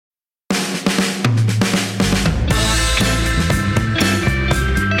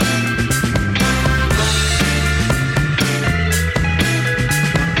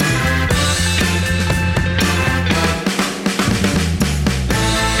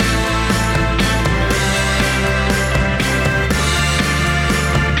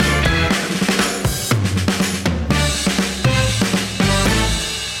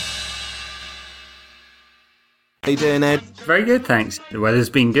you doing, Ed? Very good, thanks. The weather's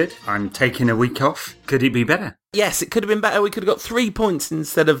been good. I'm taking a week off. Could it be better? Yes, it could have been better. We could have got 3 points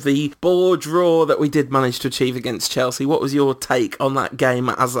instead of the bore draw that we did manage to achieve against Chelsea. What was your take on that game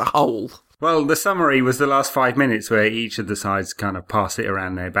as a whole? Well, the summary was the last 5 minutes where each of the sides kind of passed it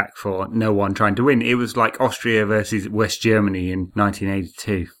around their back for no one trying to win. It was like Austria versus West Germany in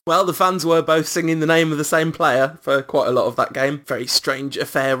 1982. Well, the fans were both singing the name of the same player for quite a lot of that game. Very strange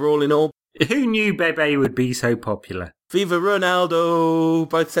affair all in all. Who knew Bebe would be so popular? Viva Ronaldo!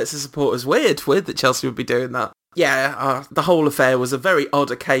 Both sets of supporters. Weird that Chelsea would be doing that. Yeah, the whole affair was a very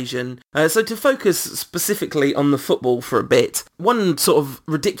odd occasion. So to focus specifically on the football for a bit, one sort of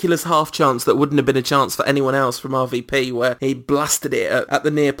ridiculous half chance that wouldn't have been a chance for anyone else from RVP, where he blasted it at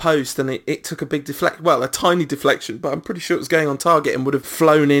the near post and it took a big a tiny deflection, but I'm pretty sure it was going on target and would have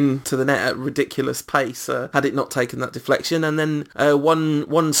flown into the net at ridiculous pace had it not taken that deflection. And then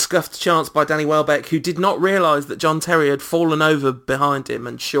one scuffed chance by Danny Welbeck, who did not realise that John Terry had fallen over behind him,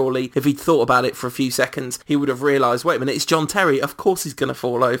 and surely if he'd thought about it for a few seconds, he would have realised, wait a minute, it's John Terry, of course he's going to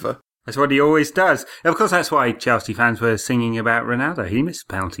fall over. That's what he always does. Of course, that's why Chelsea fans were singing about Ronaldo. He missed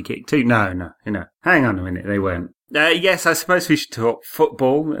a penalty kick too. No. Hang on a minute, they weren't. Yes, I suppose we should talk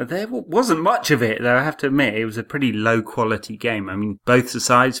football. There wasn't much of it, though, I have to admit. It was a pretty low-quality game. I mean, both the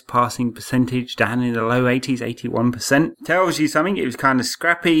sides' passing percentage down in the low 80s, 81%. Tells you something. It was kind of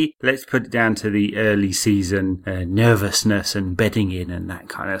scrappy. Let's put it down to the early season nervousness and bedding in and that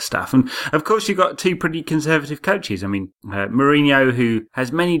kind of stuff. And, of course, you've got two pretty conservative coaches. I mean, Mourinho, who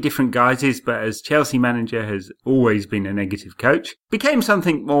has many different guises, but as Chelsea manager has always been a negative coach, became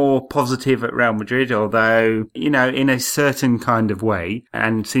something more positive at Real Madrid, although, in a certain kind of way,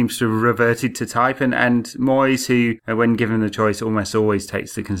 and seems to have reverted to type. And Moyes, who, when given the choice, almost always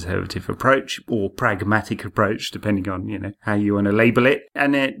takes the conservative approach, or pragmatic approach, depending on, how you want to label it.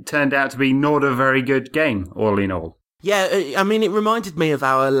 And it turned out to be not a very good game, all in all. Yeah, I mean, it reminded me of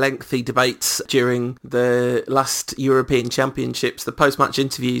our lengthy debates during the last European Championships, the post-match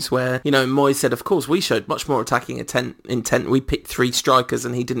interviews where, Moyes said, of course, we showed much more attacking intent. We picked 3 strikers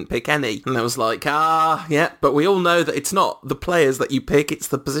and he didn't pick any. And I was like, yeah, but we all know that it's not the players that you pick, it's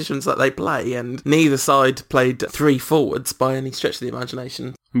the positions that they play. And neither side played 3 forwards by any stretch of the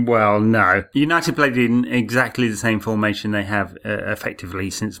imagination. Well, no. United played in exactly the same formation they have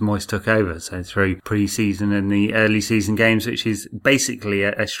effectively since Moyes took over. So through pre-season and the early season games, which is basically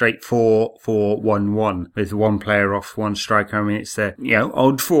a straight 4-4-1-1 with one player off, one striker. I mean, it's the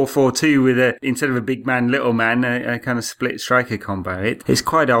old 4-4-2 with instead of a big man, little man, a kind of split striker combo. It's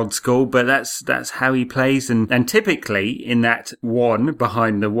quite old school, but that's how he plays. And typically in that one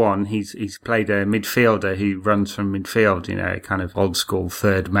behind the one, he's played a midfielder who runs from midfield, a kind of old school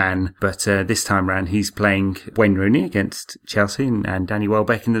third man, but this time round he's playing Wayne Rooney against Chelsea and Danny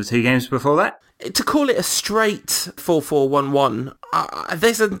Welbeck in the 2 games before that. To call it a straight 4-4-1-1,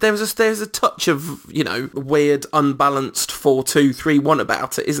 there's a touch of, weird, unbalanced 4-2-3-1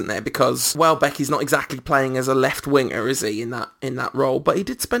 about it, isn't there? Because Welbeck is not exactly playing as a left winger, is he, in that role? But he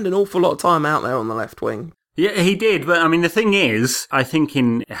did spend an awful lot of time out there on the left wing. Yeah, he did, but I mean, the thing is, I think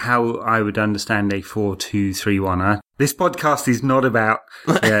in how I would understand a 4-2-3-1, this podcast is not about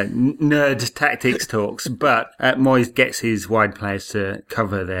nerd tactics talks, but Moyes gets his wide players to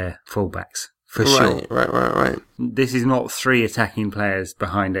cover their fullbacks. For sure. Right. This is not 3 attacking players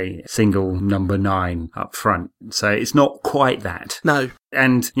behind a single number 9 up front. So it's not quite that. No.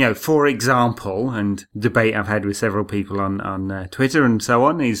 And, for example, and debate I've had with several people on Twitter and so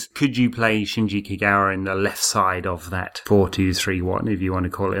on, is could you play Shinji Kagawa in the left side of that 4-2-3-1, if you want to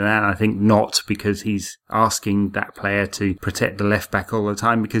call it that? I think not, because he's asking that player to protect the left back all the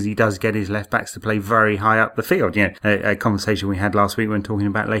time, because he does get his left backs to play very high up the field. A conversation we had last week when talking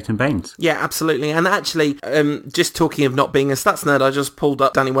about Leighton Baines. Yeah, absolutely. And actually, just talking of not being a stats nerd, I just pulled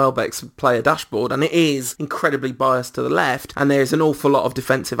up Danny Welbeck's player dashboard, and it is incredibly biased to the left, and there's an awful lot of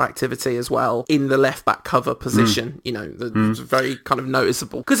defensive activity as well in the left back cover position. It's very kind of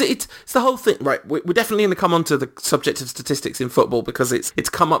noticeable, because it's the whole thing, right? We're definitely going to come on to the subject of statistics in football, because it's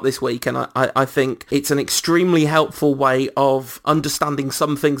come up this week, and I think it's an extremely helpful way of understanding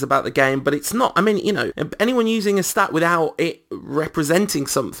some things about the game, but it's not, anyone using a stat without it representing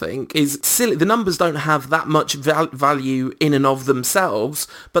something is silly. The numbers don't have that much value in and of themselves,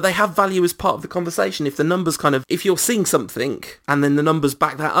 but they have value as part of the conversation. If the numbers if you're seeing something and then the numbers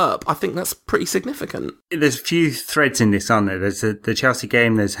back that up, I think that's pretty significant. There's a few threads in this, aren't there? There's the Chelsea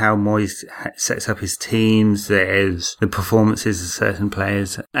game, there's how Moyes sets up his teams, there's the performances of certain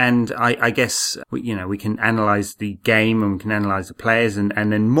players, and I guess, we can analyse the game and we can analyse the players, and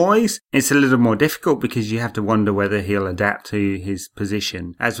then Moyes, it's a little more difficult because you have to wonder whether he'll adapt to his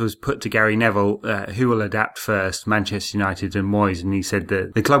position. As was put to Gary Neville, who will adapt first, Manchester United and Moyes, and he said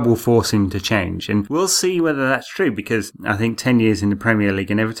that the club will force him to change. And we'll see whether that's true, because I think 10 years in the Premier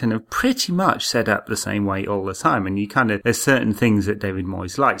League and Everton have pretty much set up the same way all the time. And there's certain things that David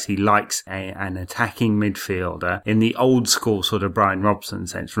Moyes likes. He likes an attacking midfielder in the old school sort of Brian Robson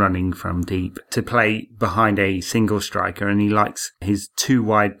sense, running from deep, to play behind a single striker. And he likes his two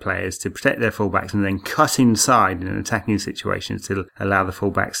wide players to protect their fullbacks and then cut inside in an attacking situation to allow the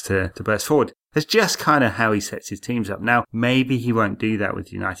fullbacks to burst forward. That's just kind of how he sets his teams up. Now, maybe he won't do that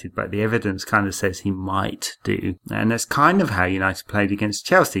with United, but the evidence kind of says he might do. And that's kind of how United played against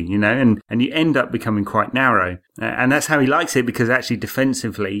Chelsea, and you end up becoming quite narrow. And that's how he likes it, because actually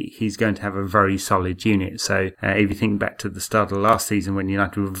defensively, he's going to have a very solid unit. So if you think back to the start of last season when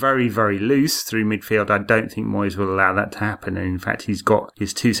United were very, very loose through midfield, I don't think Moyes will allow that to happen. And in fact, he's got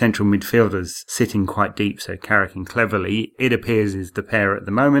his two central midfielders sitting quite deep. So Carrick and Cleverley, it appears, is the pair at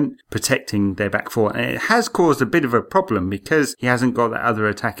the moment, protecting their back four. And it has caused a bit of a problem because he hasn't got that other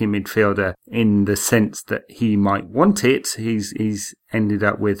attacking midfielder in the sense that he might want it. He's ended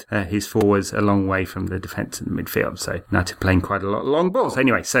up with his forwards a long way from the defence and the midfield. So United playing quite a lot of long balls.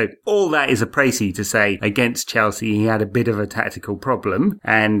 Anyway, so all that is a précis to say against Chelsea he had a bit of a tactical problem,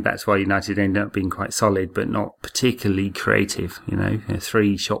 and that's why United ended up being quite solid but not particularly creative.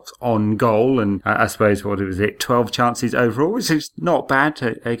 3 shots on goal, and I suppose 12 chances overall, which is not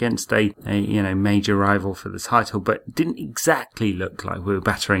bad against a major rival for the title, but didn't exactly look like we were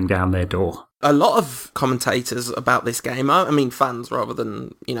battering down their door. A lot of commentators about this game, I mean fans rather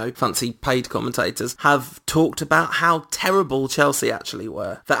than, fancy paid commentators, have talked about how terrible Chelsea actually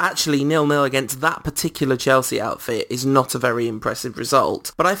were. That actually 0-0 against that particular Chelsea outfit is not a very impressive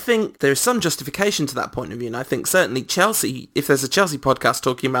result. But I think there is some justification to that point of view, and I think certainly Chelsea, if there's a Chelsea podcast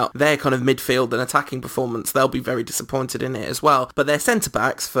talking about their kind of midfield and attacking performance, they'll be very disappointed in it as well. But their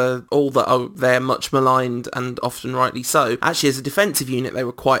centre-backs, for all that they're much maligned and often rightly so, actually as a defensive unit they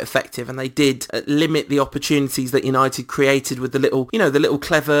were quite effective, and they did limit the opportunities that United created with the little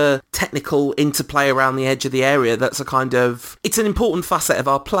clever technical interplay around the edge of the area. That's it's an important facet of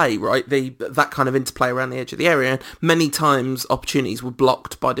our play, right? That kind of interplay around the edge of the area. And many times opportunities were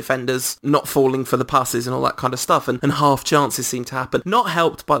blocked by defenders not falling for the passes and all that kind of stuff, and half chances seem to happen. Not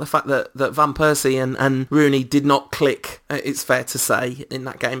helped by the fact that Van Persie and Rooney did not click, it's fair to say, in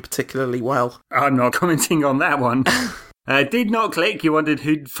that game particularly well. I'm not commenting on that one. Did not click. You wondered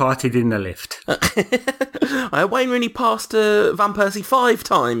who'd farted in the lift. Wayne Rooney passed Van Persie 5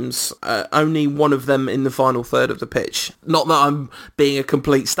 times, only one of them in the final third of the pitch. Not that I'm being a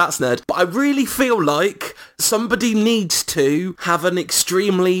complete stats nerd, but I really feel like somebody needs to have an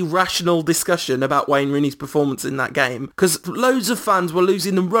extremely rational discussion about Wayne Rooney's performance in that game, because loads of fans were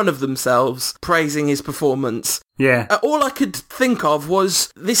losing the run of themselves praising his performance. Yeah. All I could think of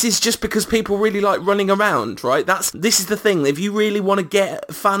was, this is just because people really like running around, right? This is the thing. If you really want to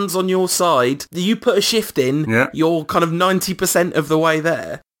get fans on your side, you put a shift in, you're kind of 90% of the way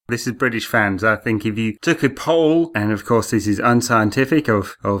there. This is British fans. I think if you took a poll, and of course this is unscientific,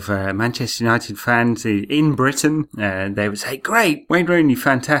 of Manchester United fans in Britain, they would say, great, Wayne Rooney,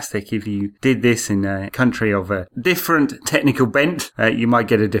 fantastic. If you did this in a country of a different technical bent, you might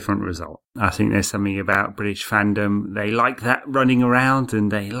get a different result. I think there's something about British fandom. They like that running around,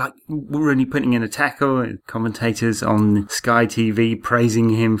 and they like Rooney putting in a tackle. Commentators on Sky TV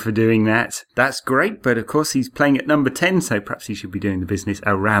praising him for doing that. That's great, but of course he's playing at number 10, so perhaps he should be doing the business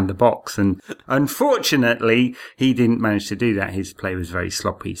around the box. And unfortunately, he didn't manage to do that. His play was very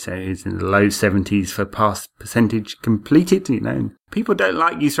sloppy, so he's in the low 70s for pass percentage completed, People don't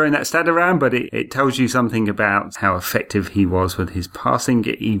like you throwing that stat around, but it tells you something about how effective he was with his passing.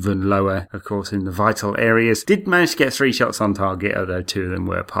 Even lower, of course, in the vital areas. Did manage to get 3 shots on target, although 2 of them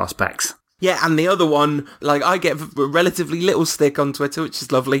were pass backs. Yeah, and the other one, I get relatively little stick on Twitter, which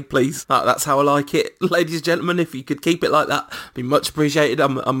is lovely, please. That's how I like it. Ladies and gentlemen, if you could keep it like that, it'd be much appreciated.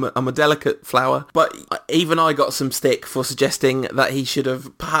 I'm a delicate flower. But even I got some stick for suggesting that he should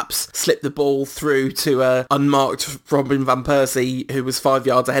have perhaps slipped the ball through to unmarked Robin Van Persie, who was 5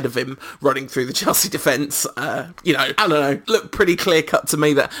 yards ahead of him, running through the Chelsea defence. I don't know, looked pretty clear cut to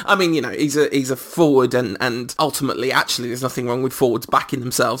me that, he's a forward, and ultimately, actually, there's nothing wrong with forwards backing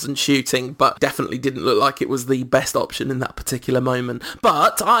themselves and shooting, but definitely didn't look like it was the best option in that particular moment.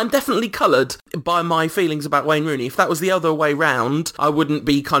 But I'm definitely coloured by my feelings about Wayne Rooney. If that was the other way round, I wouldn't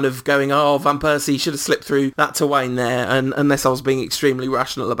be kind of going, Van Persie should have slipped through that to Wayne there, and unless I was being extremely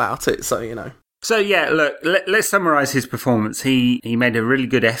rational about it, so, So yeah, look, let's summarise his performance. He made a really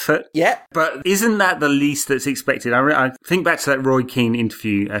good effort. Yeah. But isn't that the least that's expected? I think back to that Roy Keane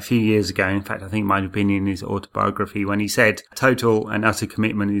interview a few years ago. In fact, I think it might have been in his autobiography when he said total and utter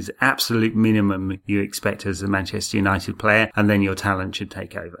commitment is absolute minimum you expect as a Manchester United player, and then your talent should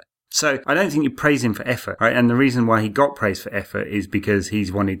take over. So I don't think you praise him for effort, right? And the reason why he got praise for effort is because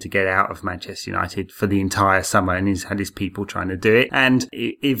he's wanted to get out of Manchester United for the entire summer and he's had his people trying to do it. And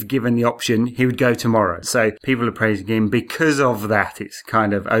if given the option, he would go tomorrow. So people are praising him because of that. It's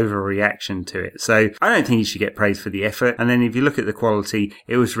kind of overreaction to it. So I don't think he should get praise for the effort. And then if you look at the quality,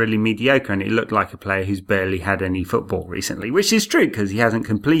 it was really mediocre and it looked like a player who's barely had any football recently, which is true because he hasn't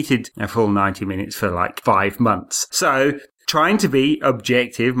completed a full 90 minutes for like 5 months. So trying to be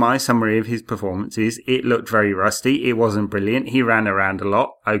objective, my summary of his performance is it looked very rusty. It wasn't brilliant. He ran around a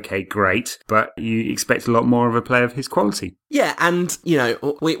lot. Okay, great. But you expect a lot more of a player of his quality. Yeah, and, you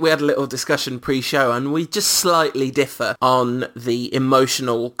know, we had a little discussion pre-show and we just slightly differ on the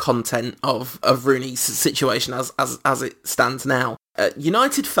emotional content of Rooney's situation as it stands now.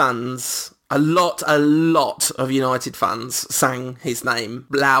 United fans... A lot of United fans sang his name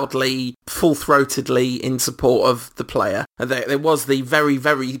loudly, full-throatedly in support of the player. And there was the very,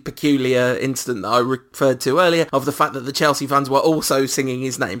 very peculiar incident that I referred to earlier of the fact that the Chelsea fans were also singing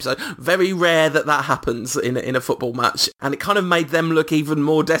his name. So very rare that happens in a football match. And it kind of made them look even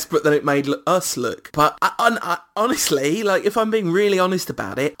more desperate than it made us look. But I honestly, like, if I'm being really honest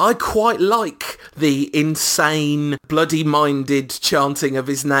about it, I quite like the insane, bloody-minded chanting of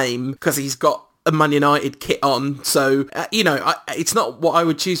his name because he's got a Man United kit on, so it's not what I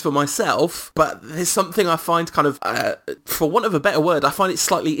would choose for myself, but there's something I find kind of for want of a better word, I find it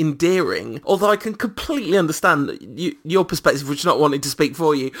slightly endearing, although I can completely understand your perspective, which not wanting to speak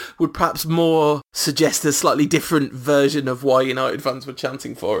for you, would perhaps more suggest a slightly different version of why United fans were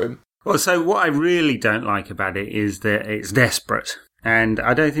chanting for him. Well, so what I really don't like about it is that it's desperate. And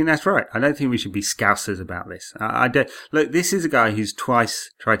I don't think that's right. I don't think we should be scousers about this. Look, this is a guy who's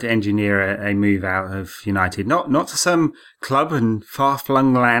twice tried to engineer a move out of United, not to some club and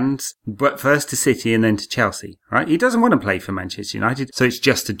far-flung lands, but first to City and then to Chelsea, right? He doesn't want to play for Manchester United, so it's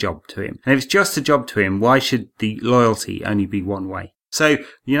just a job to him. And if it's just a job to him, why should the loyalty only be one way? So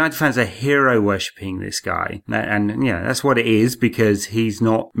United fans are hero worshipping this guy, and that's what it is because he's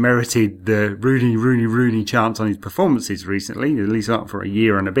not merited the Rooney chants on his performances recently, at least not for a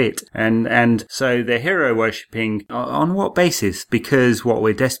year and a bit. And so they're hero worshipping on what basis? Because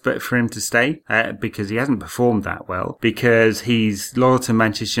we're desperate for him to stay, because he hasn't performed that well, because he's loyal to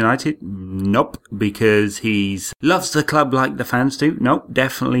Manchester United? Nope. Because he's loves the club like the fans do? Nope,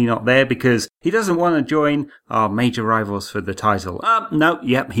 definitely not there. Because he doesn't want to join our major rivals for the title. No,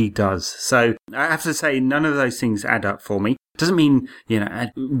 yep, he does. So I have to say none of those things add up for me. Doesn't mean,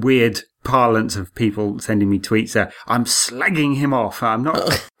 weird parlance of people sending me tweets I'm slagging him off. I'm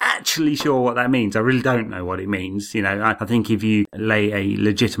not actually sure what that means. I really don't know what it means. I think if you lay a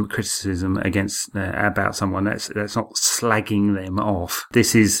legitimate criticism against about someone, that's not slagging them off.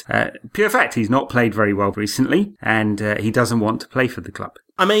 This is pure fact. He's not played very well recently, and he doesn't want to play for the club.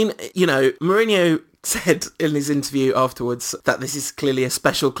 I mean, Mourinho said in his interview afterwards that this is clearly a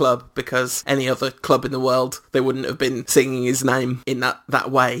special club because any other club in the world, they wouldn't have been singing his name in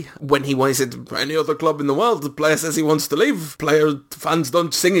that way. When he said, any other club in the world, the player says he wants to leave, fans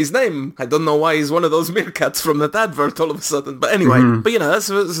don't sing his name. I don't know why he's one of those meerkats from that advert all of a sudden. But anyway, that's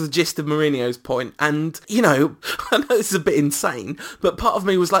the gist of Mourinho's point. And, I know it's a bit insane, but part of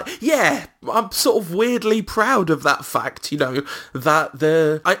me was like, yeah, I'm sort of weirdly proud of that fact,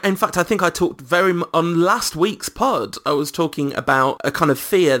 that in fact, I think I talked on last week's pod, I was talking about a kind of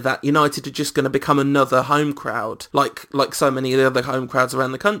fear that United are just going to become another home crowd, like so many of the other home crowds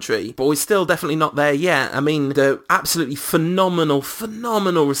around the country. But we're still definitely not there yet. I mean, the absolutely phenomenal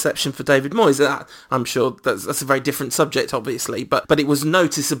reception for David Moyes. I'm sure that's a very different subject, obviously, but it was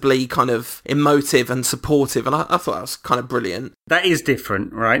noticeably kind of emotive and supportive, and I thought that was kind of brilliant. That is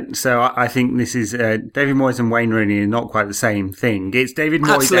different, right? So I think this is David Moyes and Wayne Rooney are not quite the same thing. It's David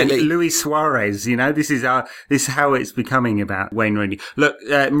Moyes Absolutely. And Luis Suarez. This is how it's becoming about Wayne Rooney. Look,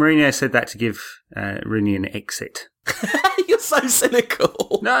 Mourinho said that to give Rooney an exit. You're so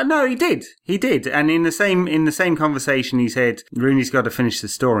cynical. No, he did. And in the same conversation, he said Rooney's got to finish the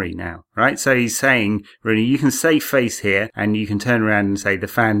story now, right? So he's saying, Rooney, you can save face here, and you can turn around and say the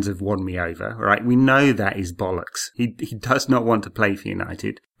fans have won me over, right? We know that is bollocks. He does not want to play for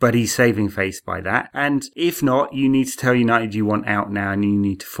United, but he's saving face by that. And if not, you need to tell United you want out now, and you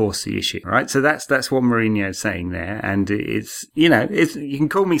need to force the issue, right? So that's what Mourinho's saying there, and it's you can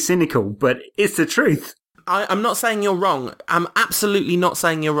call me cynical, but it's the truth. I'm not saying you're wrong. I'm absolutely not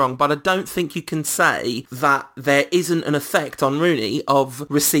saying you're wrong, but I don't think you can say that there isn't an effect on Rooney of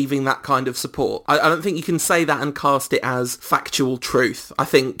receiving that kind of support. I don't think you can say that and cast it as factual truth. I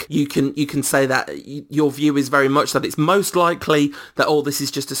think you can say that your view is very much that it's most likely that all this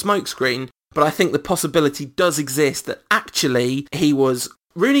is just a smokescreen, but I think the possibility does exist that actually he was...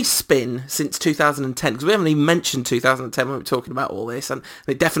 Rooney's spin since 2010, because we haven't even mentioned 2010 when we're talking about all this, and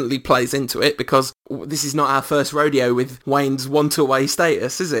it definitely plays into it because this is not our first rodeo with Wayne's one-to-away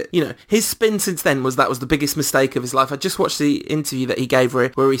status, is it? You know, his spin since then was the biggest mistake of his life. I just watched the interview that he gave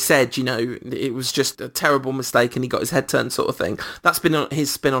where he said, you know, it was just a terrible mistake and he got his head turned sort of thing. That's been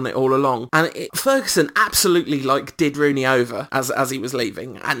his spin on it all along. And Ferguson absolutely, like, did Rooney over as he was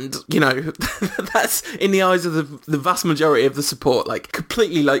leaving. And, you know, that's in the eyes of the vast majority of the support, like, completely,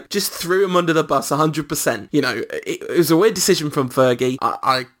 like, just threw him under the bus 100%. You know, it was a weird decision from Fergie.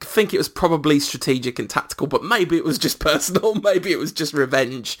 I think it was probably strategic and tactical, but maybe it was just personal. Maybe it was just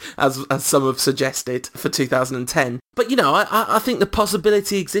revenge, as some have suggested for 2010. But, you know, I think the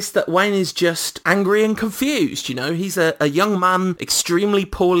possibility exists that Wayne is just angry and confused, you know. He's a young man, extremely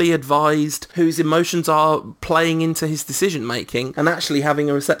poorly advised, whose emotions are playing into his decision-making, and actually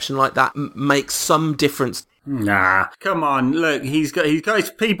having a reception like that makes some difference. Nah, come on. Look, he's got his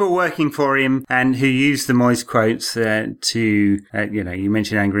people working for him and who use the Moyes quotes you know, you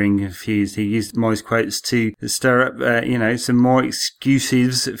mentioned angry and confused. He used Moyes quotes to stir up, you know, some more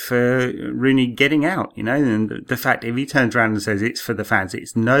excuses for Rooney getting out, you know. And the fact, if he turns around and says it's for the fans,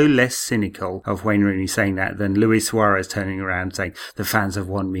 it's no less cynical of Wayne Rooney saying that than Luis Suarez turning around and saying the fans have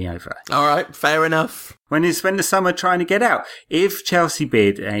won me over. All right, fair enough. When he spent the summer trying to get out. If Chelsea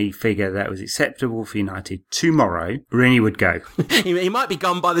bid a figure that was acceptable for United tomorrow, Rooney would go. He might be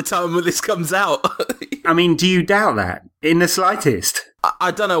gone by the time when this comes out. I mean, do you doubt that in the slightest?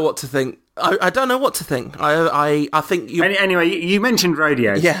 I don't know what to think. I don't know what to think. I think you... Anyway, you mentioned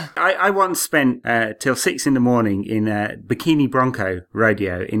rodeo. Yeah. I once spent till 6 a.m. in a Bikini Bronco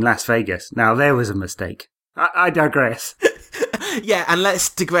rodeo in Las Vegas. Now, there was a mistake. I digress. Yeah, and let's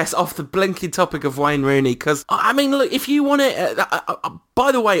digress off the blinking topic of Wayne Rooney, because, I mean, look, if you want it...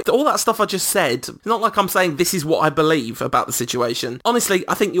 by the way, all that stuff I just said, it's not like I'm saying this is what I believe about the situation. Honestly,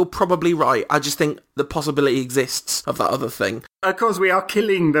 I think you're probably right. I just think the possibility exists of that other thing. Of course, we are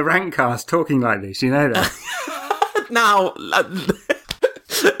killing the Rankcast talking like this, you know that. Now...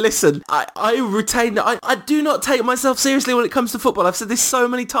 Listen, I retain... I do not take myself seriously when it comes to football. I've said this so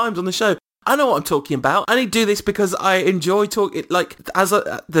many times on the show. I know what I'm talking about. I only do this because I enjoy talking. Like,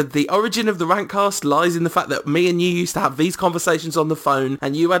 the origin of the Rankcast lies in the fact that me and you used to have these conversations on the phone,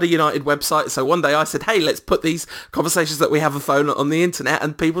 and you had a United website. So one day I said, "Hey, let's put these conversations that we have a phone on the internet,"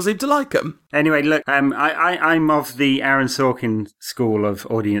 and people seem to like them. Anyway, look, I'm of the Aaron Sorkin school of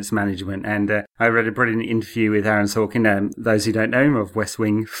audience management, and I read a brilliant interview with Aaron Sorkin. Those who don't know him, of West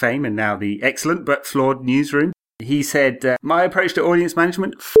Wing fame, and now the excellent but flawed Newsroom. He said, my approach to audience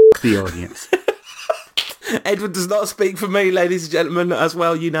management, f*** the audience. Edward does not speak for me, ladies and gentlemen, as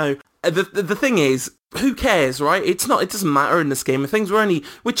well, you know. The thing is, who cares, right? It doesn't matter in the scheme of things.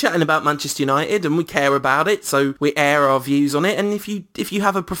 We're chatting about Manchester United and we care about it, so we air our views on it. And if you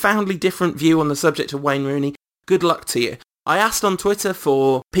have a profoundly different view on the subject of Wayne Rooney, good luck to you. I asked on Twitter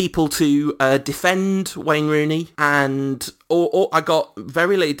for people to defend Wayne Rooney, and or I got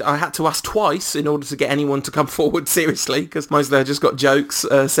very late. I had to ask twice in order to get anyone to come forward seriously, because mostly I just got jokes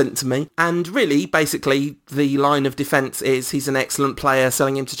sent to me. And really, basically, the line of defence is he's an excellent player.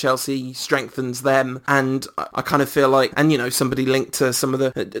 Selling him to Chelsea strengthens them, and I kind of feel like, and you know, somebody linked to some of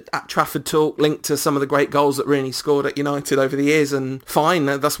the at Trafford talk, linked to some of the great goals that Rooney scored at United over the years, and fine,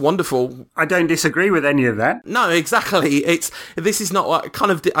 that's wonderful. I don't disagree with any of that. No, exactly. This is not what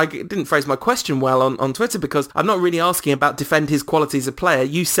I didn't phrase my question well on Twitter, because I'm not really asking about defend his qualities as a player.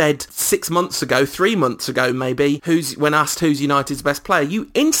 You said 3 months ago maybe, when asked who's United's best player, you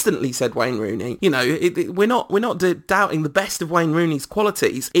instantly said Wayne Rooney. You know, we're not doubting the best of Wayne Rooney's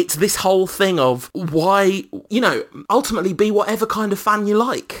qualities. It's this whole thing of why, you know, ultimately be whatever kind of fan you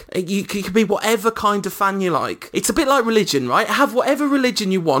like. You can be whatever kind of fan you like. It's a bit like religion, right? Have whatever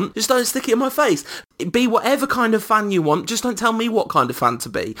religion you want, just don't stick it in my face. Be whatever kind of fan you want, just don't tell me what kind of fan to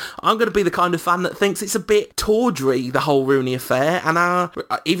be. I'm going to be the kind of fan that thinks it's a bit tawdry, the whole Rooney affair, and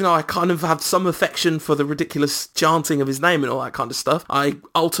even though I kind of have some affection for the ridiculous chanting of his name and all that kind of stuff, I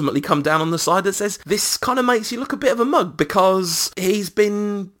ultimately come down on the side that says this kind of makes you look a bit of a mug, because he's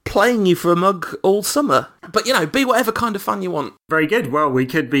been playing you for a mug all summer. But, be whatever kind of fan you want. Very good. Well, we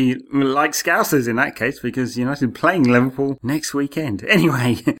could be like Scousers in that case, because United playing Liverpool next weekend.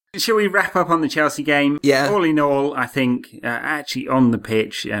 Anyway, shall we wrap up on the Chelsea game? Yeah. All in all, I think actually on the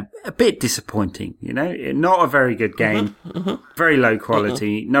pitch, a bit disappointing, Not a very good game. Very low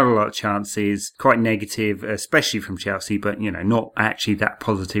quality, not a lot of chances, quite negative, especially from Chelsea, but, not actually that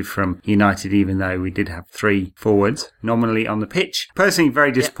positive from United, even though we did have 3 forwards nominally on the pitch. Personally,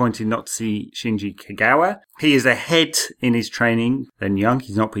 very disappointed not to see Shinji Kagawa. He is ahead in his training than Young.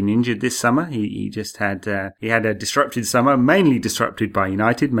 He's not been injured this summer. He just had a disrupted summer, mainly disrupted by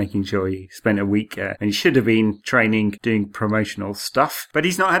United, making sure he spent a week and he should have been training, doing promotional stuff. But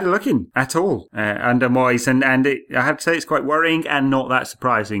he's not had a look in at all under Moyes, and I have to say it's quite worrying and not that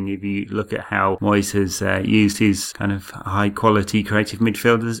surprising if you look at how Moyes has used his kind of high quality creative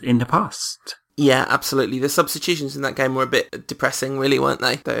midfielders in the past. Yeah, absolutely. The substitutions in that game were a bit depressing, really, weren't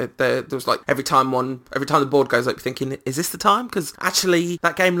they? There was like every time the board goes up, you're thinking, is this the time? Because actually,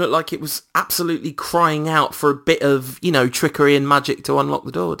 that game looked like it was absolutely crying out for a bit of, trickery and magic to unlock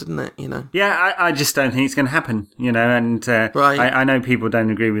the door, didn't it? Yeah, I just don't think it's going to happen. And right. I know people don't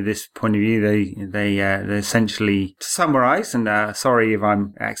agree with this point of view. They essentially, to summarise, and sorry if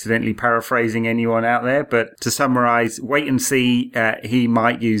I'm accidentally paraphrasing anyone out there, but to summarise, wait and see. He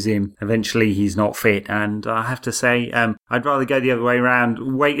might use him eventually. He's not fit, and I have to say I'd rather go the other way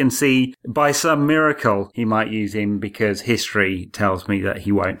around. Wait and see, by some miracle he might use him, because history tells me that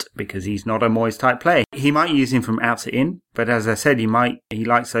he won't, because he's not a Moyes type player. He might use him from out to in, but as I said, he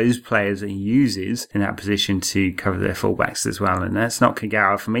likes those players that he uses in that position to cover their fullbacks as well, and that's not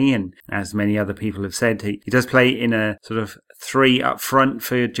Kagawa for me. And as many other people have said, he does play in a sort of 3 up front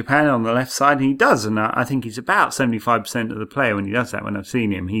for Japan on the left side, and he does, and I think he's about 75% of the player when he does that. When I've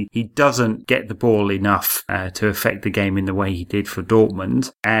seen him, he doesn't get the ball enough to affect the game in the way he did for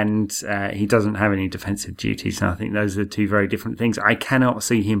Dortmund, and he doesn't have any defensive duties, and I think those are 2 very different things. I cannot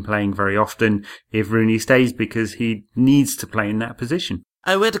see him playing very often if Rooney stays, because he needs to play in that position.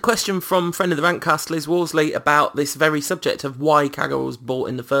 We had a question from friend of the Rantcast, Liz Worsley, about this very subject of why Kagawa was bought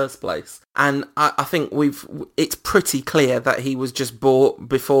in the first place. And I think it's pretty clear that he was just bought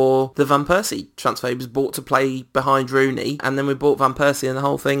before the Van Persie transfer. He was bought to play behind Rooney, and then we bought Van Persie, and the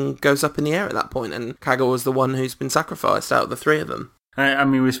whole thing goes up in the air at that point, and Kagawa was the one who's been sacrificed out of the 3 of them. I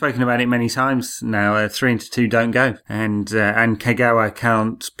mean, we've spoken about it many times now. 3 into 2 don't go, and Kagawa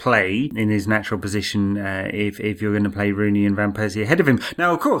can't play in his natural position if you're going to play Rooney and Van Persie ahead of him.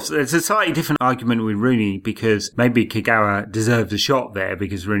 Now, of course, there's a slightly different argument with Rooney, because maybe Kagawa deserves a shot there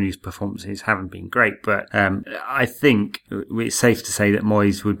because Rooney's performances haven't been great. But I think it's safe to say that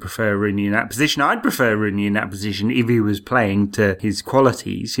Moyes would prefer Rooney in that position. I'd prefer Rooney in that position if he was playing to his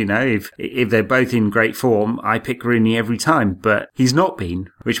qualities. If they're both in great form, I pick Rooney every time. But he's not been,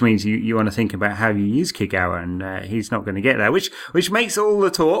 which means you want to think about how you use Kagawa, and he's not going to get there, which makes all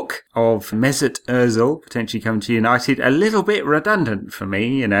the talk of Mesut Ozil potentially coming to United a little bit redundant for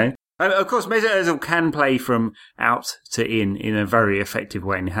me. Of course, Mesut Ozil can play from out to in a very effective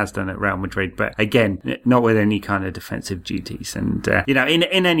way, and he has done at Real Madrid, but again, not with any kind of defensive duties. And,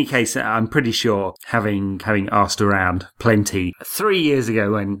 in any case, I'm pretty sure, having asked around plenty 3 years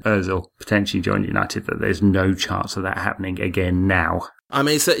ago when Ozil potentially joined United, that there's no chance of that happening again now. I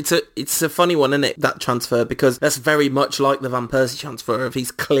mean, it's a funny one, isn't it, that transfer, because that's very much like the Van Persie transfer. If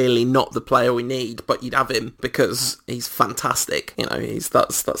he's clearly not the player we need, but you'd have him because he's fantastic. That's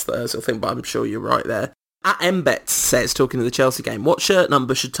the Ozil thing, but I'm sure you're right there. At Mbet says, talking to the Chelsea game, what shirt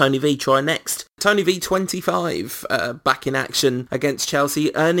number should Tony V try next? Tony V 25, back in action against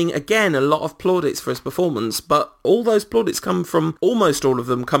Chelsea, earning again a lot of plaudits for his performance, but all those plaudits almost all of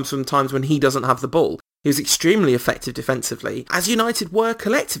them comes from times when he doesn't have the ball. He was extremely effective defensively, as United were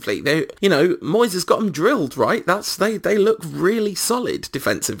collectively. Moyes has got them drilled, right? They look really solid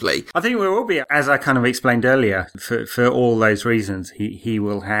defensively. I think we will be, as I kind of explained earlier, for all those reasons. He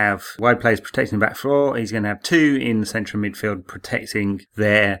will have wide players protecting the back four. He's going to have 2 in the central midfield protecting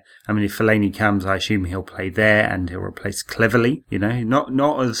there. I mean, if Fellaini comes, I assume he'll play there and he'll replace Cleverley.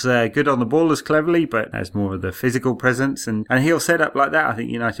 Not as good on the ball as Cleverley, but has more of the physical presence, and he'll set up like that. I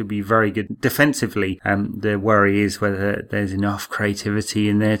think United will be very good defensively. The worry is whether there's enough creativity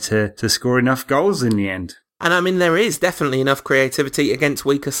in there to score enough goals in the end. And I mean, there is definitely enough creativity against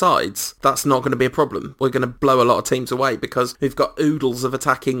weaker sides. That's not going to be a problem. We're going to blow a lot of teams away because we've got oodles of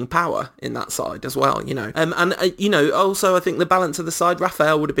attacking power in that side as well, also I think the balance of the side,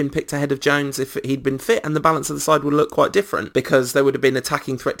 Raphael would have been picked ahead of Jones if he'd been fit, and the balance of the side would look quite different because there would have been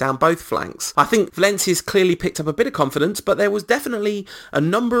attacking threat down both flanks. I think Valencia's clearly picked up a bit of confidence, but there was definitely a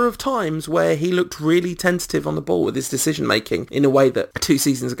number of times where he looked really tentative on the ball with his decision making in a way that 2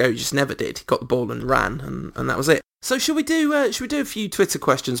 seasons ago he just never did. He got the ball and ran, and that was it. So should we do a few Twitter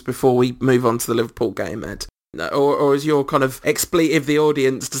questions before we move on to the Liverpool game, Ed? Or is your kind of expletive the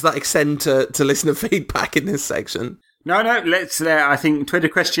audience, does that extend to listener feedback in this section? No, let's, I think Twitter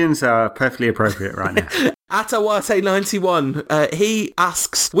questions are perfectly appropriate right now. Atawate91, he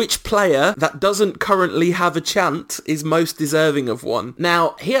asks which player that doesn't currently have a chant is most deserving of one.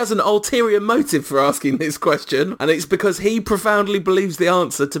 Now, he has an ulterior motive for asking this question, and it's because he profoundly believes the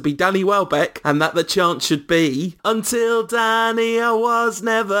answer to be Danny Welbeck, and that the chant should be, "Until Danny I was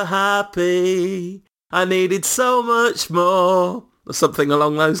never happy, I needed so much more," or something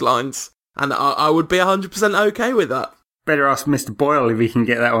along those lines. And I would be 100% okay with that. Better ask Mr. Boyle if he can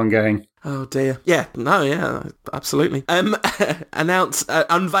get that one going. Oh dear. Yeah, absolutely.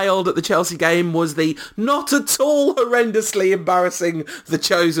 Unveiled at the Chelsea game was the not at all horrendously embarrassing The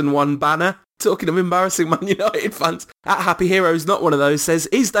Chosen One banner. Talking of embarrassing Man United fans, at Happy Heroes, not one of those, says,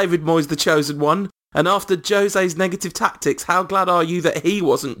 "Is David Moyes the chosen one? And after Jose's negative tactics, how glad are you that he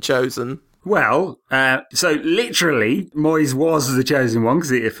wasn't chosen?" Well, so literally, Moyes was the chosen one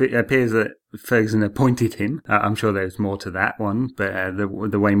because it appears that Ferguson appointed him. I'm sure there's more to that one, but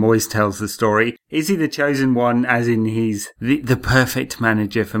the way Moyes tells the story, is he the chosen one as in he's the perfect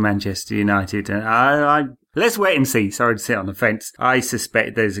manager for Manchester United? And let's wait and see. Sorry to sit on the fence. I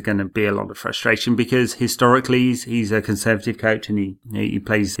suspect there's going to be a lot of frustration because historically he's a conservative coach and he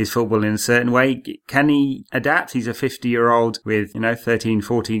plays his football in a certain way. Can he adapt? He's a 50-year-old with, 13,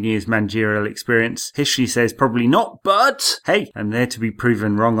 14 years managerial experience. History says probably not, but hey, I'm there to be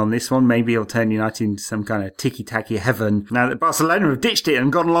proven wrong on this one. Maybe he'll turn United into some kind of ticky-tacky heaven now that Barcelona have ditched it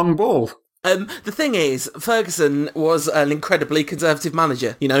and gone long ball. The thing is, Ferguson was an incredibly conservative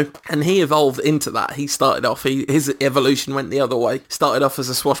manager, and he evolved into that. He started off, his evolution went the other way. Started off as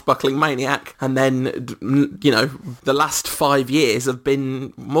a swashbuckling maniac, and then, the last 5 years have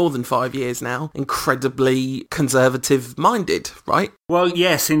been, more than 5 years now, incredibly conservative-minded, right? Well,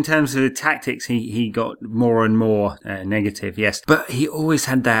 yes, in terms of the tactics, he got more and more negative, yes. But he always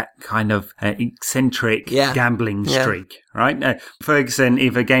had that kind of eccentric gambling streak, right? Ferguson,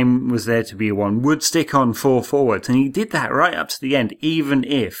 if a game was there to be a one, would stick on 4 forwards. And he did that right up to the end, even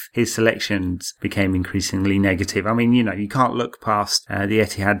if his selections became increasingly negative. I mean, you can't look past the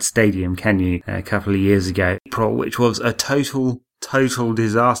Etihad Stadium, can you? A couple of years ago, which was a total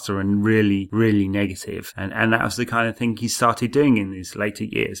disaster and really, really negative. And that was the kind of thing he started doing in his later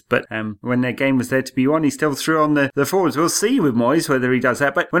years. But when their game was there to be won, he still threw on the forwards. We'll see with Moyes whether he does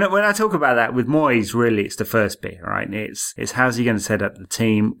that. But when I talk about that with Moyes, really, it's the first bit, right? It's how's he going to set up the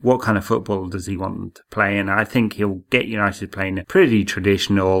team? What kind of football does he want them to play? And I think he'll get United playing a pretty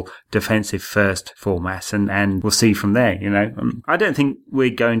traditional defensive first format. And we'll see from there, I don't think we're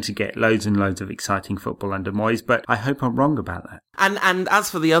going to get loads and loads of exciting football under Moyes, but I hope I'm wrong about that. And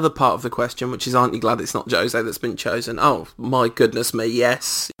as for the other part of the question, which is, aren't you glad it's not Jose that's been chosen? Oh, my goodness me,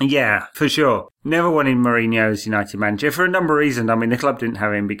 yes. Yeah, for sure. Never wanted Mourinho as United manager for a number of reasons. I mean, the club didn't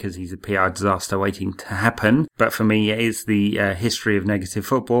have him because he's a PR disaster waiting to happen. But for me, it is the history of negative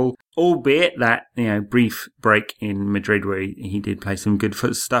football. Albeit that, brief break in Madrid where he did play some good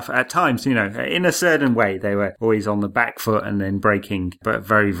foot stuff at times, in a certain way. They were always on the back foot and then breaking, but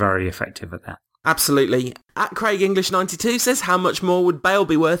very, very effective at that. Absolutely. At Craig English 92 says, how much more would Bale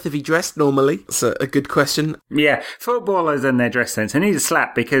be worth if he dressed normally? That's a good question. Yeah, footballers and their dress sense. They need a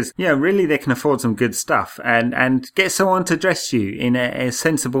slap because, really they can afford some good stuff and get someone to dress you in a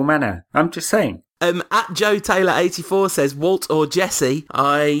sensible manner. I'm just saying. At Joe Taylor 84 says, Walt or Jesse?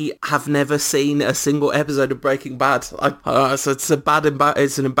 I have never seen a single episode of Breaking Bad. So it's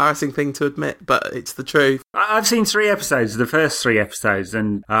an embarrassing thing to admit, but it's the truth. I've seen 3 episodes, the first 3 episodes,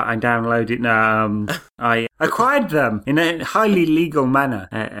 and I downloaded. I acquired them in a highly legal manner,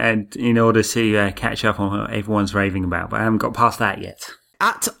 and in order to catch up on what everyone's raving about. But I haven't got past that yet.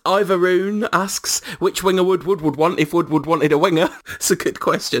 At Ivaroon asks, which winger would want if Woodward wanted a winger? It's a good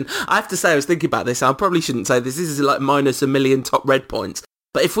question. I have to say, I was thinking about this. I probably shouldn't say this. This is like minus 1 million top red points.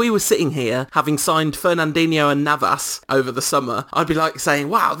 But if we were sitting here having signed Fernandinho and Navas over the summer, I'd be like saying,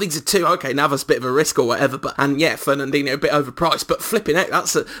 wow, these are 2. Okay, Navas a bit of a risk or whatever. And Fernandinho a bit overpriced. But flipping it,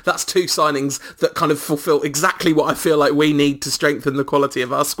 that's 2 signings that kind of fulfill exactly what I feel like we need to strengthen the quality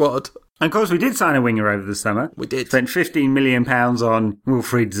of our squad. And of course, we did sign a winger over the summer. We did. Spent £15 million on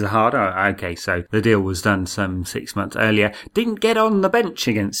Wilfried Zaha. Oh, okay, so the deal was done some 6 months earlier. Didn't get on the bench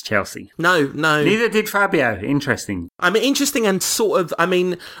against Chelsea. No. Neither did Fabio. Interesting. I mean, interesting and sort of, I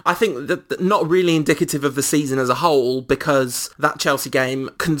think that not really indicative of the season as a whole, because that Chelsea game,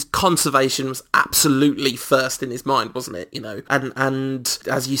 conservation was absolutely first in his mind, wasn't it? You know, and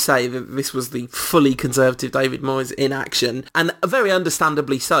as you say, this was the fully conservative David Moyes in action, and very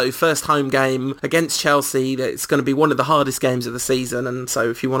understandably so. First home game against Chelsea, it's going to be one of the hardest games of the season, and so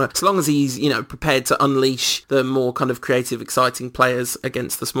if you want to, as long as he's, you know, prepared to unleash the more kind of creative, exciting players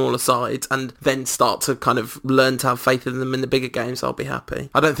against the smaller sides, and then start to kind of learn to have faith in them in the bigger games, I'll be happy.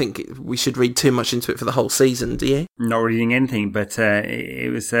 I don't think we should read too much into it for the whole season, do you? Not reading anything, but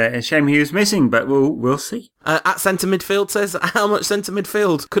it was a shame he was missing, but we'll see. At centre midfield says, how much centre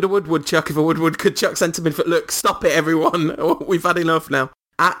midfield could a Woodward chuck if a Woodward could chuck centre midfield? Look, stop it, everyone. We've had enough now.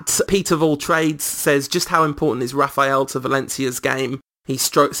 At Peter of all Trades says, just how important is Rafael to Valencia's game? He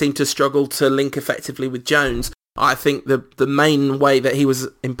seemed to struggle to link effectively with Jones. I think the main way that he was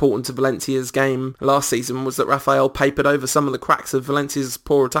important to Valencia's game last season was that Rafael papered over some of the cracks of Valencia's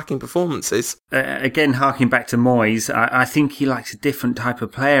poor attacking performances. Again, harking back to Moyes, I think he likes a different type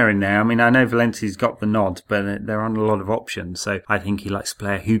of player in there. I mean, I know Valencia's got the nod, but they're on a lot of options, so I think he likes a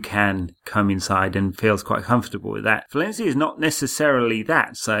player who can come inside and feels quite comfortable with that. Valencia is not necessarily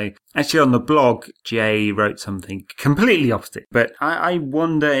that, so actually on the blog, Jay wrote something completely opposite, but I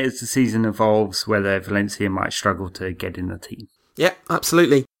wonder as the season evolves whether Valencia might struggle to get in the team. Yeah,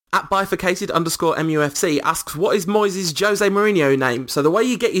 absolutely. At bifurcated_MUFC asks, what is Moyes' Jose Mourinho name? So the way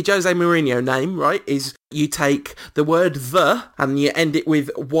you get your Jose Mourinho name, right, is you take the word the and you end it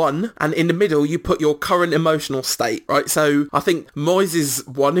with one, and in the middle you put your current emotional state, right? So I think Moyes is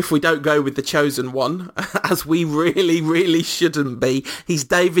one if we don't go with the chosen one, as we really, really shouldn't be. He's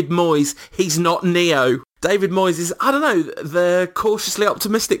David Moyes. He's not Neo. David Moyes is, I don't know, the cautiously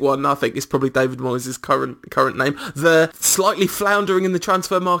optimistic one, I think, is probably David Moyes' current name. The slightly floundering in the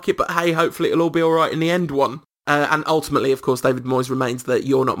transfer market, but hey, hopefully it'll all be all right in the end one. And ultimately, of course, David Moyes remains the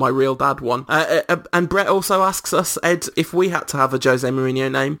you're not my real dad one. And Brett also asks us, Ed, if we had to have a Jose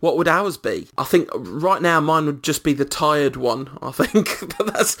Mourinho name, what would ours be? I think right now mine would just be the tired one, I think.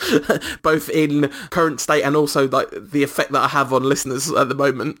 That's both in current state and also like the effect that I have on listeners at the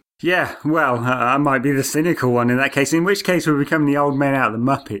moment. Yeah, well, I might be the cynical one in that case, in which case we become the old men out of the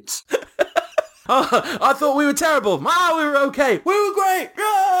Muppets. Oh, I thought we were terrible. We were okay. We were great.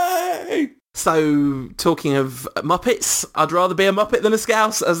 Yay! So, talking of Muppets, I'd rather be a Muppet than a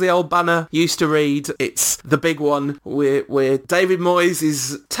Scouse, as the old banner used to read. It's the big one where David Moyes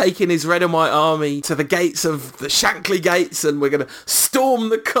is taking his red and white army to the gates of the Shankly Gates, and we're going to storm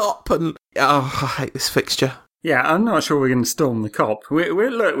the Kop. And oh, I hate this fixture. Yeah, I'm not sure we're going to storm the Kop.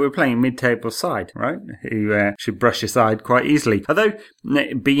 We're playing mid-table side, right? Who should brush aside quite easily. Although,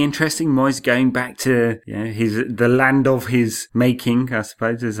 it'd be interesting, Moyes going back to the land of his making, I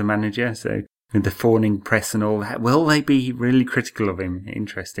suppose, as a manager. So, with the fawning press and all that, will they be really critical of him?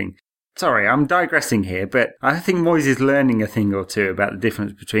 Interesting. Sorry, I'm digressing here, but I think Moyes is learning a thing or two about the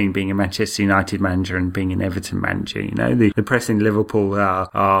difference between being a Manchester United manager and being an Everton manager. You know, the press in Liverpool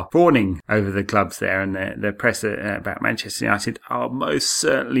are fawning over the clubs there, and the press about Manchester United are most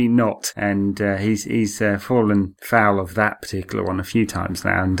certainly not. And he's fallen foul of that particular one a few times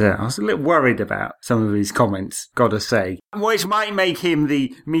now, and I was a little worried about some of his comments, gotta say, which might make him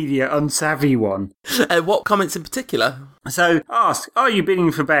the media unsavvy one. What comments in particular? So, ask, are you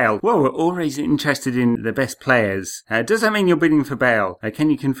bidding for Bale? Well, we're always interested in the best players. Does that mean you're bidding for Bale? Can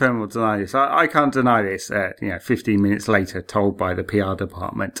you confirm or deny this? I can't deny this, 15 minutes later, told by the PR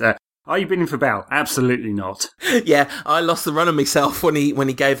department. Are you bidding for Bale? Absolutely not. Yeah, I lost the run of myself when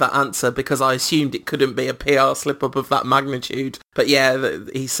he gave that answer, because I assumed it couldn't be a PR slip-up of that magnitude. But yeah,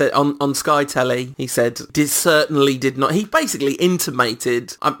 he said on Sky Telly, he said, certainly did not. He basically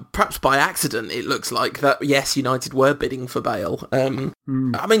intimated, perhaps by accident, it looks like, that yes, United were bidding for Bale. I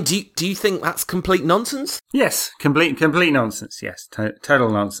mean, do you think that's complete nonsense? Yes, complete nonsense. Yes,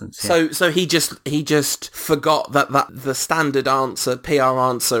 total nonsense. Yeah. So he just forgot that the standard answer, PR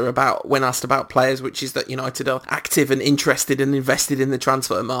answer about when asked about players, which is that United are active and interested and invested in the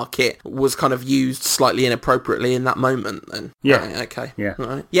transfer market, was kind of used slightly inappropriately in that moment. Then yeah, right, okay, yeah,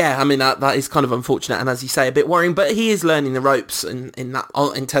 right. Yeah. I mean that is kind of unfortunate, and as you say, a bit worrying. But he is learning the ropes in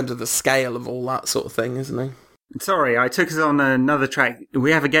terms of the scale of all that sort of thing, isn't he? Sorry, I took us on another track.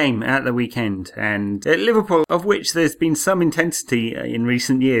 We have a game at the weekend, and at Liverpool, of which there's been some intensity in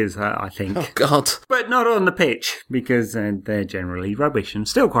recent years, I think. Oh, God. But not on the pitch, because they're generally rubbish, and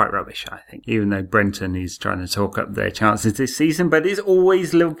still quite rubbish, I think, even though Brenton is trying to talk up their chances this season. But it's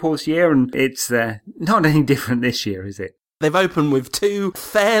always Liverpool's year, and it's not any different this year, is it? They've opened with 2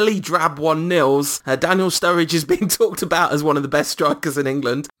 fairly drab 1-0s. Daniel Sturridge is being talked about as one of the best strikers in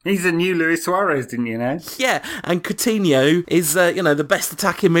England. He's a new Luis Suarez, didn't you know? Yeah, and Coutinho is, the best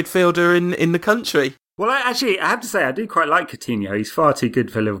attacking midfielder in the country. Well, I have to say, I do quite like Coutinho. He's far too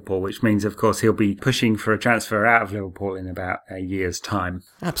good for Liverpool, which means, of course, he'll be pushing for a transfer out of Liverpool in about a year's time.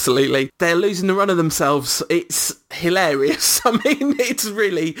 Absolutely. They're losing the run of themselves. It's hilarious. I mean, it's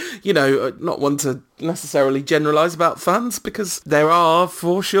really, not one to necessarily generalise about fans, because there are,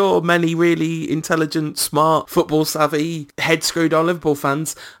 for sure, many really intelligent, smart, football-savvy, head-screwed-on Liverpool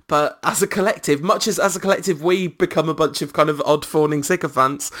fans. But as a collective, much as a collective we become a bunch of kind of odd-fawning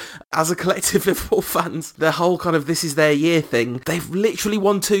sycophants, as a collective Liverpool fans, the whole kind of this is their year thing, they've literally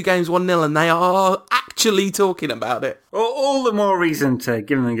won 2 games 1-0 and they are actually talking about it. All the more reason to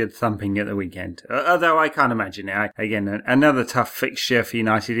give them a good thumping at the weekend. Although I can't imagine it. Again, another tough fixture for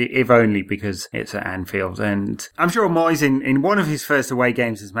United, if only because it's at Anfield. And I'm sure Moyes, in one of his first away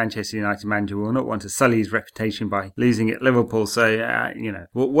games as Manchester United manager, will not want to sully his reputation by losing at Liverpool. So,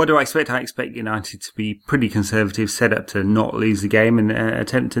 what do I expect? I expect United to be pretty conservative, set up to not lose the game and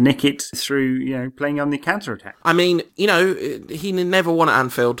attempt to nick it through, playing on the counter-attack. I mean, he never won at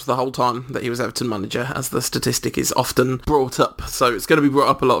Anfield the whole time that he was Everton manager, as the statistic is often brought up. So it's going to be brought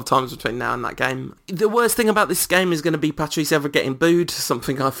up a lot of times between now and that game. The worst thing about this game is going to be Patrice Evra getting booed,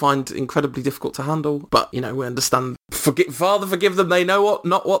 something I find incredibly difficult to handle. But, we understand. Father, forgive them, they know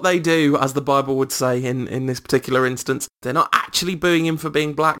not what they do, as the Bible would say in this particular instance. They're not actually booing him for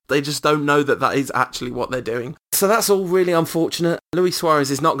being black. They just don't know that is actually what they're doing. So that's all really unfortunate. Luis Suarez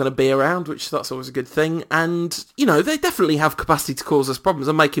is not going to be around, which that's always a good thing. And, they definitely have capacity to cause us problems.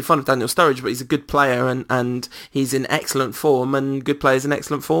 I'm making fun of Daniel Sturridge, but he's a good player and he's in excellent form, and good players in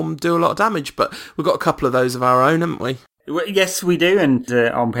excellent form do a lot of damage. But we've got a couple of those of our own, haven't we? Well, yes, we do, and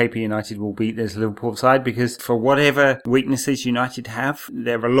on paper United will beat this Liverpool side, because for whatever weaknesses United have,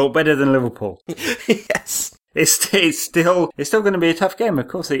 they're a lot better than Liverpool. Yes. It's still going to be a tough game. Of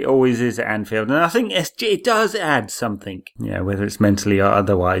course, it always is at Anfield, and I think it does add something. Whether it's mentally or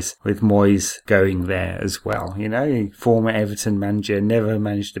otherwise, with Moyes going there as well. Former Everton manager, never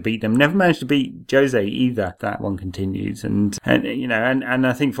managed to beat them, never managed to beat Jose either. That one continues, and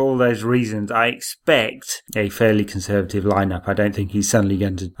I think for all those reasons, I expect a fairly conservative lineup. I don't think he's suddenly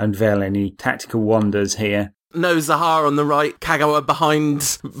going to unveil any tactical wonders here. No Zaha on the right, Kagawa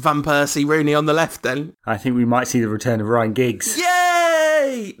behind Van Persie, Rooney on the left then. I think we might see the return of Ryan Giggs.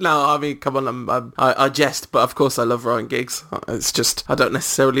 Yay! No, I mean, come on, I jest, but of course I love Ryan Giggs. It's just, I don't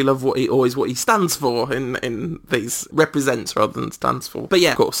necessarily love what he stands for in these, represents rather than stands for. But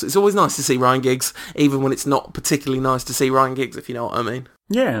yeah, of course, it's always nice to see Ryan Giggs, even when it's not particularly nice to see Ryan Giggs, if you know what I mean.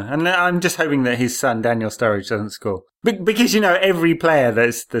 Yeah, and I'm just hoping that his son, Daniel Sturridge, doesn't score. Because, every player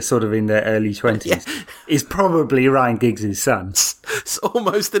that's sort of in their early 20s is probably Ryan Giggs' son. It's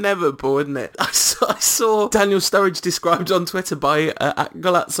almost inevitable, isn't it? I saw Daniel Sturridge described on Twitter by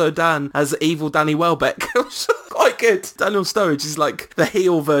Galazzo Dan as evil Danny Welbeck. It was quite good. Daniel Sturridge is like the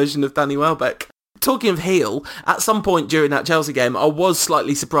heel version of Danny Welbeck. Talking of heel, at some point during that Chelsea game, I was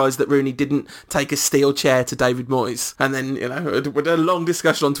slightly surprised that Rooney didn't take a steel chair to David Moyes. And then, with a long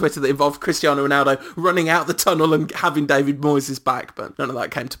discussion on Twitter that involved Cristiano Ronaldo running out the tunnel and having David Moyes' back, but none of that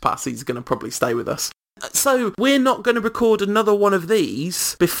came to pass. He's going to probably stay with us. So we're not going to record another one of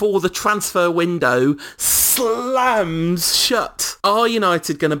these before the transfer window slams shut. Are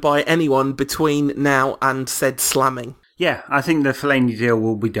United going to buy anyone between now and said slamming? Yeah, I think the Fellaini deal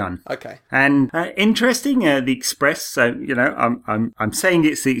will be done. Okay. And interesting, the Express. So I'm saying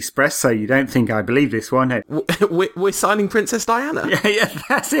it's the Express, so you don't think I believe this one. We're signing Princess Diana. Yeah,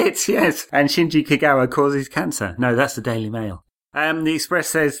 that's it. Yes. And Shinji Kagawa causes cancer. No, that's the Daily Mail. The Express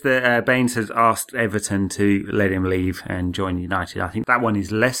says that Baines has asked Everton to let him leave and join United. I think that one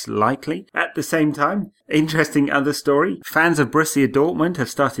is less likely. At the same time, interesting other story. Fans of Borussia Dortmund have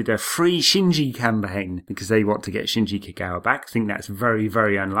started a free Shinji campaign because they want to get Shinji Kagawa back. I think that's very,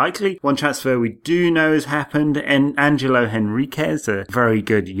 very unlikely. One transfer we do know has happened, and Angelo Henriquez, a very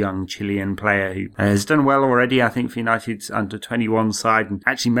good young Chilean player who has done well already, I think, for United's under-21 side and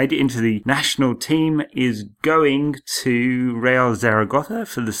actually made it into the national team, is going to Real Zaragoza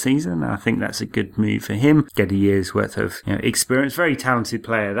for the season. I think that's a good move for him. Get a year's worth of experience. Very talented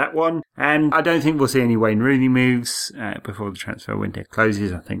player, that one. And I don't think we'll see any Wayne Rooney moves before the transfer window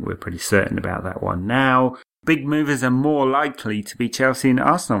closes. I think we're pretty certain about that one now. big movers are more likely to be Chelsea and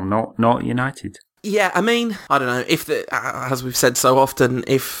Arsenal, not United. Yeah, I mean, I don't know, if as we've said so often,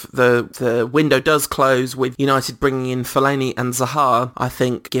 if the window does close with United bringing in Fellaini and Zaha, I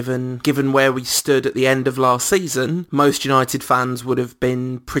think given where we stood at the end of last season, most United fans would have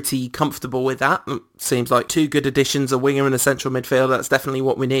been pretty comfortable with that. Seems like two good additions, a winger and a central midfielder. That's definitely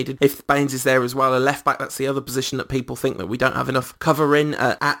what we needed. If Baines is there as well, a left back, that's the other position that people think that we don't have enough cover in.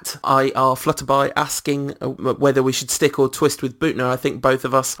 At IR Flutterby asking whether we should stick or twist with Büttner. I think both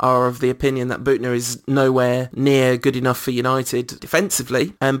of us are of the opinion that Büttner is nowhere near good enough for United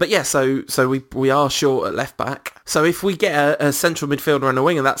defensively. But yeah, so we are short at left back. So if we get a central midfielder and a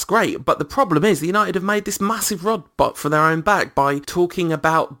winger, that's great. But the problem is the United have made this massive rod bot for their own back by talking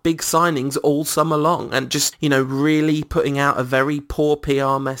about big signings all summer long and just, really putting out a very poor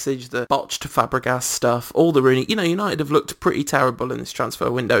PR message, the botched Fabregas stuff, all the Rooney. United have looked pretty terrible in this transfer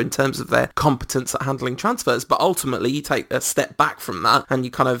window in terms of their competence at handling transfers. But ultimately, you take a step back from that and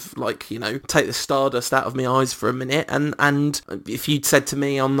you kind of take the stardust out of my eyes for a minute. And if you'd said to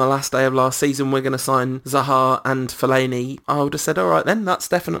me on the last day of last season, we're going to sign Zaha and Fellaini, I would have said, all right then, that's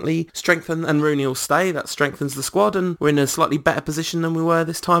definitely strengthened, and Rooney will stay. That strengthens the squad and we're in a slightly better position than we were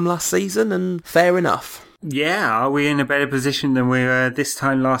this time last season, and fair enough. Yeah, are we in a better position than we were this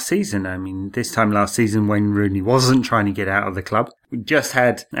time last season? I mean, this time last season when Rooney wasn't trying to get out of the club, we just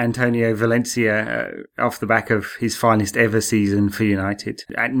had Antonio Valencia off the back of his finest ever season for United.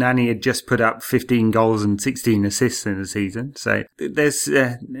 Nani had just put up 15 goals and 16 assists in the season. So there's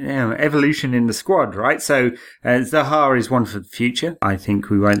evolution in the squad, right? So Zaha is one for the future. I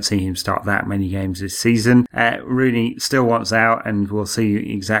think we won't see him start that many games this season. Rooney still wants out, and we'll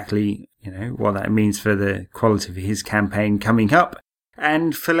see exactly what that means for the quality of his campaign coming up.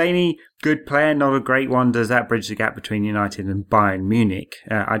 And Fellaini, good player, not a great one. Does that bridge the gap between United and Bayern Munich?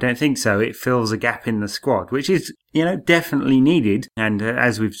 I don't think so. It fills a gap in the squad, which is, definitely needed. And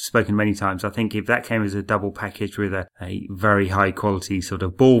as we've spoken many times, I think if that came as a double package with a very high quality sort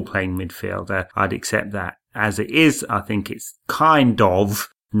of ball playing midfielder, I'd accept that. As it is, I think it's kind of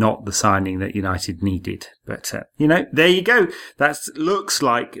not the signing that United needed. But, there you go. Looks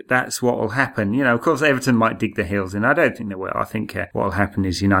like that's what will happen. Of course, Everton might dig their heels in. I don't think they will. I think what will happen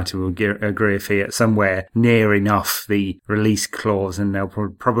is United will agree a fee at somewhere near enough the release clause, and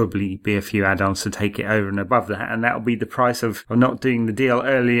there'll probably be a few add-ons to take it over and above that, and that'll be the price of not doing the deal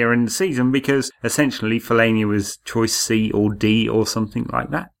earlier in the season, because essentially Fellaini was choice C or D or something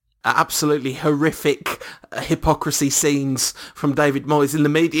like that. Absolutely horrific hypocrisy scenes from David Moyes in the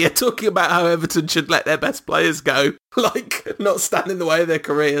media talking about how Everton should let their best players go, not stand in the way of their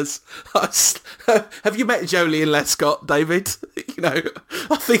careers. Have you met Jolie and Lescott, David?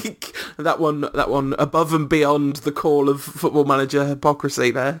 I think that one above and beyond the call of Football Manager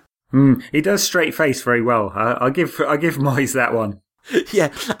hypocrisy there. He does straight face very well. I'll give Moyes that one.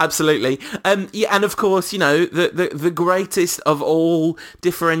 Yeah, absolutely. And of course, the greatest of all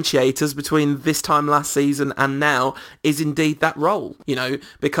differentiators between this time last season and now is indeed that role,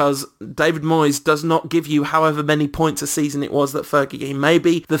 because David Moyes does not give you however many points a season it was that Fergie. He may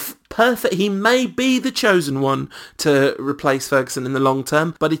be he may be the chosen one to replace Ferguson in the long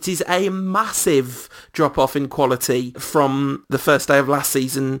term, but it is a massive drop off in quality from the first day of last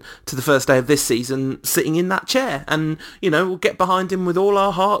season to the first day of this season sitting in that chair. And, we'll get behind him with all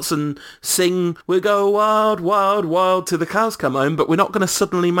our hearts and sing "We'll go wild, wild, wild" till the cows come home, but we're not going to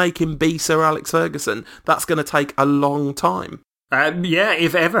suddenly make him be Sir Alex Ferguson. That's going to take a long time. Yeah,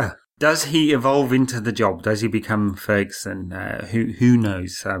 if ever. Does he evolve into the job? Does he become Ferguson? Who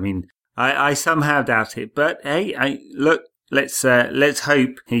knows? I mean, I somehow doubt it. But hey, look, let's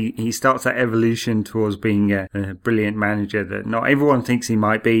hope he starts that evolution towards being a brilliant manager that not everyone thinks he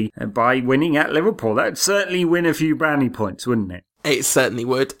might be by winning at Liverpool. That'd certainly win a few brownie points, wouldn't it? It certainly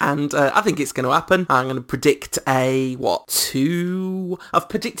would, and I think it's going to happen. I'm going to predict I've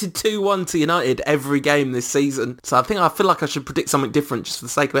predicted 2-1 to United every game this season, so I feel like I should predict something different just for the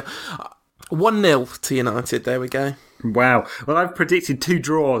sake of it. 1-0 to United, there we go. Wow. Well, I've predicted 2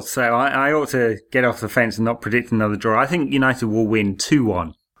 draws, so I ought to get off the fence and not predict another draw. I think United will win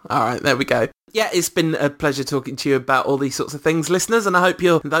 2-1. All right, there we go. Yeah, it's been a pleasure talking to you about all these sorts of things, listeners, and I hope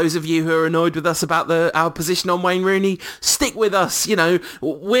those of you who are annoyed with us about our position on Wayne Rooney, stick with us.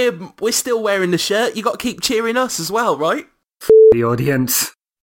 We're still wearing the shirt. You got to keep cheering us as well, right? The audience.